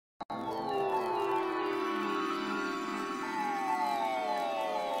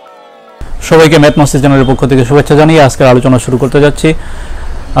সবাইকে math master চ্যানেলের পক্ষ থেকে শুভেচ্ছা জানিয়ে আজকের আলোচনা শুরু করতে যাচ্ছি।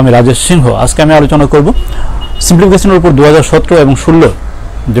 আমি রাজেশ সিংহ। আজকে আমি আলোচনা করব সিম্পলিফিকেশনের উপর 2017 এবং 16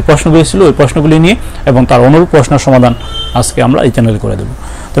 যে প্রশ্নগুলি ছিল ওই প্রশ্নগুলি নিয়ে এবং তার অনুরূপ প্রশ্নের সমাধান আজকে আমরা এই চ্যানেলে করে দেব।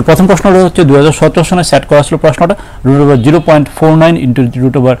 তো প্রথম প্রশ্নটা হচ্ছে 2017 সনে সেট করা ছিল প্রশ্নটা √0.49 ইন্টু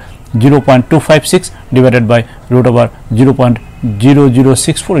 √0.256 ডিভাইডেড বাই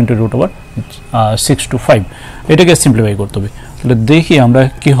 √0.0064 ইন্টু √625। এটাকে সিম্পলিফাই করতে হবে। তাহলে দেখি আমরা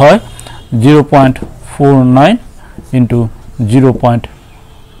কি হয় 0.49 ইন্টু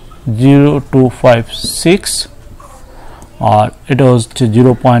 0.0256 আর এটা হচ্ছে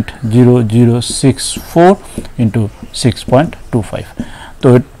 0.0064 ইন্টু 6.25। তো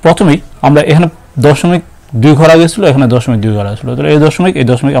প্রথমেই আমরা এখানে দশমিক 2 ঘর আগে ছিল, এখানে দশমিক 2 ঘর আসলো, তাহলে এই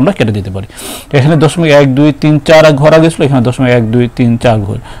দশমিক আমরা কেটে দিতে পারি। এখানে দশমিক 1 2 3 4 ঘর আগে ছিল, এখানে দশমিক 1 2 3 4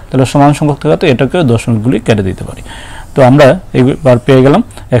 ঘর, তাহলে সমান সংখ্যক থাকাতে এটাকে দশমিকগুলি কেটে দিতে পারি। তো আমরা এবার পেয়ে গেলাম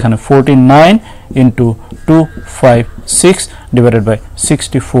এখানে 49 ইন্টু 256 ডিভাইডেড বাই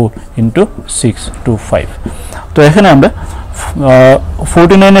 64 ইন্টু 625। তো এখানে আমরা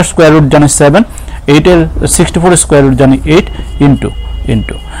 49 এর স্কোয়ার রুট জানি 7, 8 এর 64 এর স্কোয়ার রুট জানি 8 ইন্টু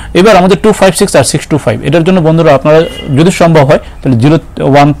এবার আমাদের 256 আর 625 এটার জন্য বন্ধুরা আপনারা যদি সম্ভব হয় তাহলে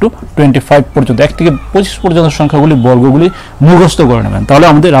 01 টু 25 পর্যন্ত 1 থেকে 25 পর্যন্ত সংখ্যাগুলি বর্গগুলি মুখস্থ করে নেবেন, তাহলে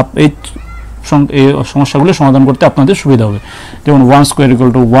আমাদের এই সমস্যাগুলি সমাধান করতে আপনাদের সুবিধা হবে। যেমন 1 square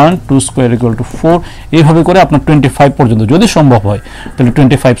equal to 1, 2 square equal to 4, এইভাবে করে আপনার 25 পর্যন্ত যদি সম্ভব হয় তাহলে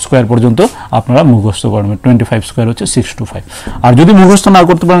 25 স্কোয়ার পর্যন্ত আপনারা মুখস্থ করবেন। 25 স্কোয়ার হচ্ছে 625। আর যদি মুখস্থ না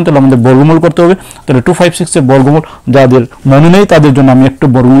করতে পারেন তাহলে আমাদের বর্গমূল করতে হবে। তাহলে 256 এর বর্গমূল যাদের মনে নেই তাদের জন্য আমি একটু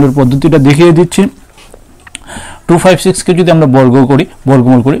বর্গমূলের পদ্ধতিটা দেখিয়ে দিচ্ছি। 256 কে যদি আমরা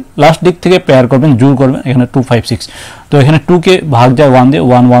বর্গমূল করি লাস্ট দিক থেকে পেয়ার করবেন, যোগ করবেন, এখানে 256। তো এখানে 2 কে ভাগ যায় 1 দিয়ে,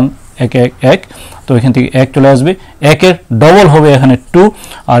 1 1 1 1 1, তো এখান থেকে 1 চলে আসবে, 1 এর ডবল হবে এখানে 2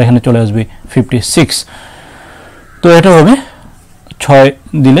 আর এখানে চলে আসবে 56। তো এটা হবে 6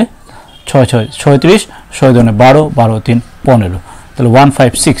 দিলে 6 6 36, 6 দুগুণে 12, 12 3 15, তাহলে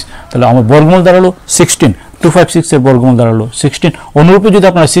 156। তাহলে আমার বর্গমূল দাঁড়ালো 16, 256 এর বর্গমূল দাঁড়ালো 16। অনুরূপে যদি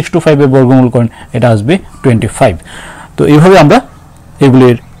আপনারা 625 এর বর্গমূল করেন এটা আসবে 25। তো এইভাবে আমরা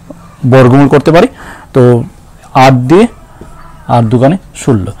এগুলির বর্গমূল করতে পারি। তো 8 দিয়ে 8 দুগুণে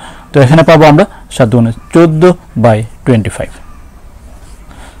 16, তো এখানে পাবো আমরা 7 দুগুণে 14/25,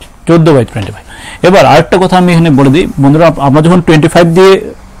 14/25। এবার আরেকটা কথা আমি এখানে বলে দিই বন্ধুরা, আমরা যখন 25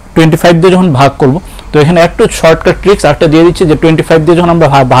 দিয়ে যখন ভাগ করব তো এখানে একটু শর্টকাট ট্রিক্স একটা দিয়ে দিচ্ছি যে 25 দিয়ে যখন আমরা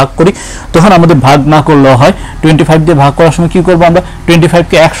ভাগ করি তখন আমাদের ভাগ না করলেও হয়। 25 দিয়ে ভাগ করার সময় কি করব, আমরা 25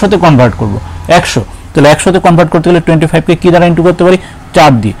 কে 100 তে কনভার্ট করব। 100, তাহলে 100 তে কনভার্ট করতে গেলে 25 কে কি দ্বারা ইনটু করতে পারি,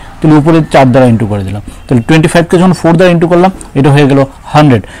 4 দিয়ে, তাহলে উপরে 4 দ্বারা ইনটু করে দিলাম। তাহলে 25 কে যখন 4 দ্বারা ইনটু করলাম এটা হয়ে গেল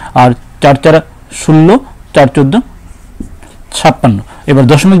 100, আর 4 4 16, 4 14 56। এবার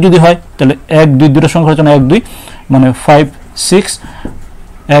দশমিক যদি হয় তাহলে 1 2 দুটো সংখ্যার জন্য 1 2 মানে 5 6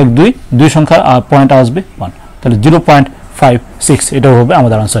 1 2 দুই সংখ্যা আর পয়েন্ট আসবে 1, তাহলে 0.56 এটাও হবে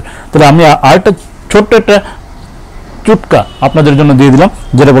আমাদের আনসার। তাহলে আমি আরেকটা ছোট্ট একটা চুটকা আপনাদের জন্য দিয়ে দিলাম,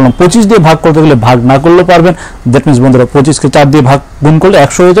 যেটা বললাম 25 দিয়ে ভাগ করতে গেলে ভাগ না করলেও পারবেন। দ্যাট মিনস বন্ধুরা 25 কে 4 দিয়ে ভাগ গুণ করলে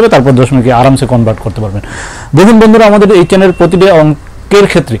 100 হয়ে যাবে, তারপর দশমিকে আরামসে কনভার্ট করতে পারবেন। দেখুন বন্ধুরা, আমাদের এই চ্যানেলের প্রতিটি অঙ্কের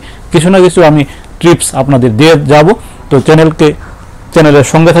ক্ষেত্রে কিছু না কিছু আমি টিপস আপনাদের দিয়ে যাব। তো চ্যানেলের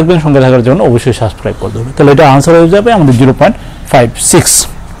সঙ্গে থাকবেন, সঙ্গে থাকার জন্য অবশ্যই সাবস্ক্রাইব করতে হবে। তাহলে এটা আনসার হয়ে যাবে আমাদের 0.56।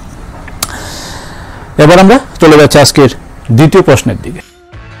 এবার আমরা চলে যাচ্ছি আজকের দ্বিতীয় প্রশ্নের দিকে।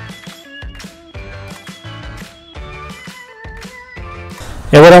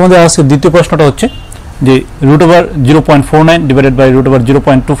 এবার আমাদের আজকের দ্বিতীয় প্রশ্নটা হচ্ছে যে √0.49 divided by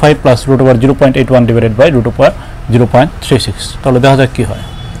 √0.25 plus √0.81 divided by √0.36। তাহলে দেখা যাক কি হয়।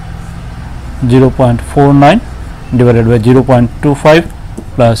 0.49 divided by 0.25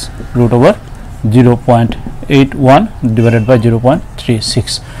 plus √0.81 divided by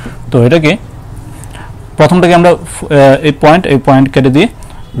 0.36। তো এটাকে প্রথমটাকে আমরা এই পয়েন্ট কেটে দিয়ে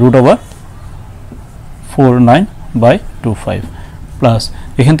 √49/25 প্লাস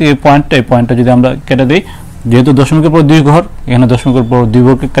এখান থেকে এই পয়েন্টটা যদি আমরা কেটে দিই, যেহেতু দশমিকের পর 2 ঘর, এখানে দশমিকের পর 2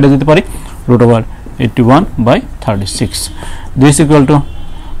 ঘরকে কেটে দিতে পারি, √81/36। দিস ইকুয়াল টু,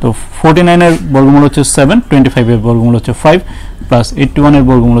 তো 49 এর বর্গমূল হচ্ছে 7, 25 এর বর্গমূল হচ্ছে 5 প্লাস 81 এর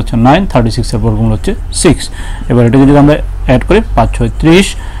বর্গমূল হচ্ছে 9, 36 এর বর্গমূল হচ্ছে 6। এবার এটা যদি আমরা অ্যাড করি 5 6 30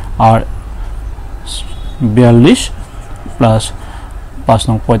 আর 42 প্লাস 5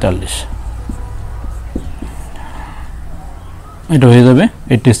 9 45, এটা হয়ে যাবে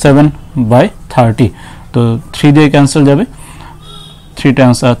 87/30। তো 3 দিয়ে ক্যান্সেল যাবে, 3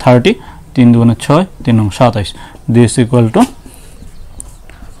 টাইমস 30, 3 দুগুণে 6, 3 9 27। This equal to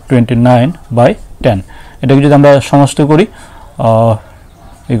 29/10। এটাকে যদি আমরা সমস্ত করি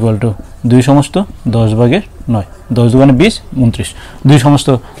ইকুয়াল টু 2 সমস্ত 10 ভাগের 9, 10 দুগুণে 20 29, 2 সমস্ত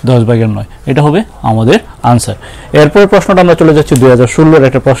 10 ভাগের 9, এটা হবে আমাদের আনসার। এরপরের প্রশ্নটা আমরা চলে যাচ্ছি 2016 এর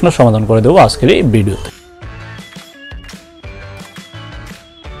একটা প্রশ্ন সমাধান করে দেবো আজকের এই ভিডিওতে।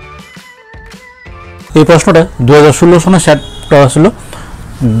 এই প্রশ্নটা 2016 সনে সেট করা ছিল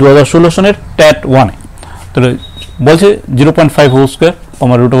 2016 সনের TET-1 এ। তো বলছে 0.5 whole square √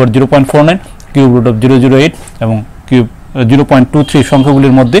 over 0.49 cube root of 008 এবং কিউব 0.23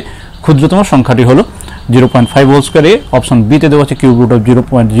 সংখ্যাগুলির মধ্যে ক্ষুদ্রতম সংখ্যাটি হলো 0.5 হোল স্কয়ার এ। অপশন বি তে দেওয়া আছে cube root of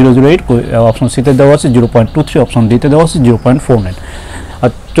 0.008, option C তে দেওয়া আছে 0.23, অপশন ডি তে দেওয়া আছে 0.49। আর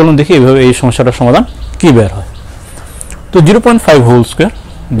চলুন দেখি এইভাবে এই সমস্যাটার সমাধান কি বের হয়। তো 0.5 হোল স্কয়ার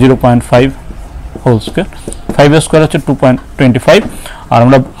 0.5 হোল স্কয়ার 5 এর স্কয়ার হচ্ছে 2.25। আর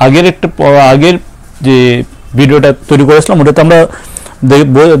আমরা আগের যে ভিডিওটা তৈরি করেছিলাম ওটাতে আমরা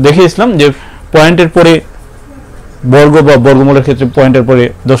দেখিয়েছিলাম যে পয়েন্টের পরে বর্গ বা বর্গমূলের ক্ষেত্রে পয়েন্টের পরে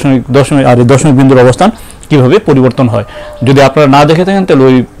দশমিক বিন্দুর অবস্থান কিভাবে পরিবর্তন হয়। যদি আপনারা না দেখে থাকেন তাহলে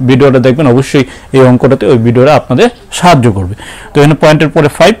ওই ভিডিওটা দেখবেন, অবশ্যই এই অঙ্কটাতে ওই ভিডিওটা আপনাদের সাহায্য করবে। তো এখানে পয়েন্টের পরে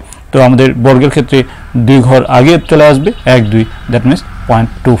 5, তো আমাদের বর্গের ক্ষেত্রে 2 ঘর আগে চলে আসবে 1 2, দ্যাট মিনস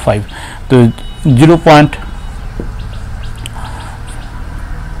 0.25। তো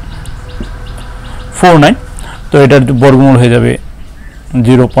 0.49, তো এটার বর্গমূল হয়ে যাবে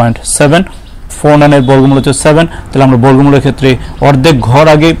 0.7। 49 এর বর্গমূল হচ্ছে 7, তাহলে আমরা বর্গমূলের ক্ষেত্রে অর্ধেক ঘর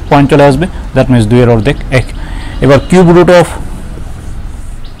আগে পয়েন্ট চলে আসবে, দ্যাট মিনস 2 এর অর্ধেক 1। এবার cube root of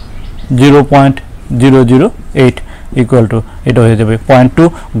 0.008 equal to এটা হয়ে যাবে 0.2।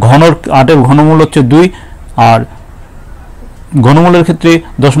 8 এর ঘনমূল হচ্ছে 2, আর ঘনমূলের ক্ষেত্রে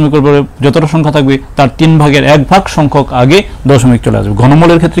দশমিকের পরে যতটা সংখ্যা থাকবে তার 3 ভাগের 1 ভাগ সংখ্যক আগে দশমিক চলে আসবে।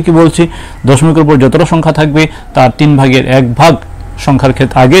 ঘনমূলের ক্ষেত্রে কি বলছি, দশমিকের উপর যতটা সংখ্যা থাকবে তার 3 ভাগের 1 ভাগ সংখ্যার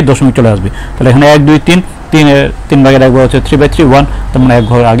ক্ষেত্রে আগে দশমিক চলে আসবে। তাহলে এখানে 1 2 3, 3 ভাগের 1 ভাগ হচ্ছে 3/3 1, তার মানে 1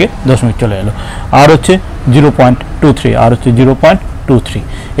 ঘর আগে দশমিক চলে এলো। আর হচ্ছে 0.23, আর হচ্ছে 0.23।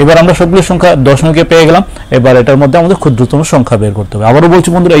 এবার আমরা সবগুলো সংখ্যা দশমিকে পেয়ে গেলাম। এবার এটার মধ্যে আমাদের ক্ষুদ্রতম সংখ্যা বের করতে হবে। আবারও বলছি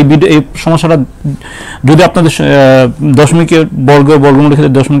বন্ধুরা, এই সমস্যাটা যদি আপনাদের দশমিকের বর্গমূলের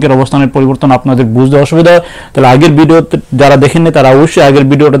ক্ষেত্রে দশমিকের অবস্থানের পরিবর্তন আপনাদের বুঝতে অসুবিধা হয়, তাহলে আগের ভিডিওতে যারা দেখেননি তারা অবশ্যই আগের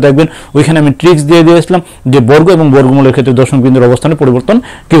ভিডিওটা দেখবেন। ওইখানে আমি ট্রিক্স দিয়ে দিয়েছিলাম যে বর্গ এবং বর্গমূলের ক্ষেত্রে দশমিক বিন্দুর অবস্থানের পরিবর্তন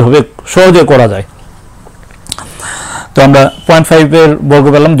কিভাবে সহজে করা যায়। তো আমরা 0.5 এর বর্গ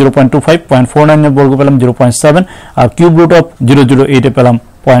পেলাম 0.25, 0.49 এর বর্গ পেলাম 0.7, আর কিউব রুট অফ 008 এ পেলাম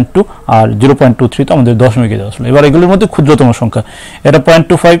 0.2, আর 0.23 তো আমাদের দশমিকে দেওয়া ছিল। এবার এগুলোর মধ্যে ক্ষুদ্রতম সংখ্যা, এটা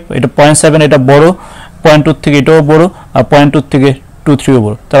 0.25, এটা 0.7, এটা বড়, 0.2 থেকে এটাও বড়, আর 0.2 থেকে 23ও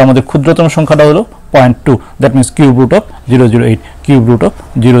বড়। তার আমাদের ক্ষুদ্রতম সংখ্যাটা হলো 0.2, that means cube root of 008, cube root of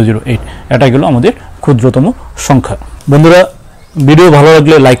 008। এটা গেল আমাদের ক্ষুদ্রতম সংখ্যা। বন্ধুরা, ভিডিও ভালো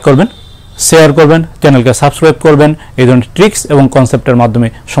লাগলে লাইক করবেন, শেয়ার করবেন, চ্যানেলকে সাবস্ক্রাইব করবেন এই ধরনের ট্রিক্স এবং কনসেপ্টের মাধ্যমে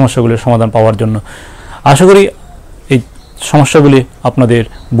সমস্যাগুলির সমাধান পাওয়ার জন্য। আশা করি এই সমস্যাগুলি আপনাদের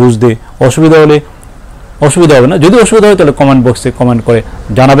বুঝতে অসুবিধা হবে না। যদি অসুবিধা হয় তাহলে কমেন্ট বক্সে কমেন্ট করে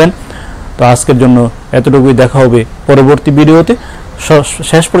জানাবেন। তো আজকের জন্য এতটুকুই, দেখা হবে পরবর্তী ভিডিওতে।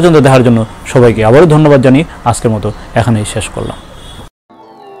 শেষ পর্যন্ত দেখার জন্য সবাইকে আবারও ধন্যবাদ জানিয়ে আজকের মতো এখানেই শেষ করলাম।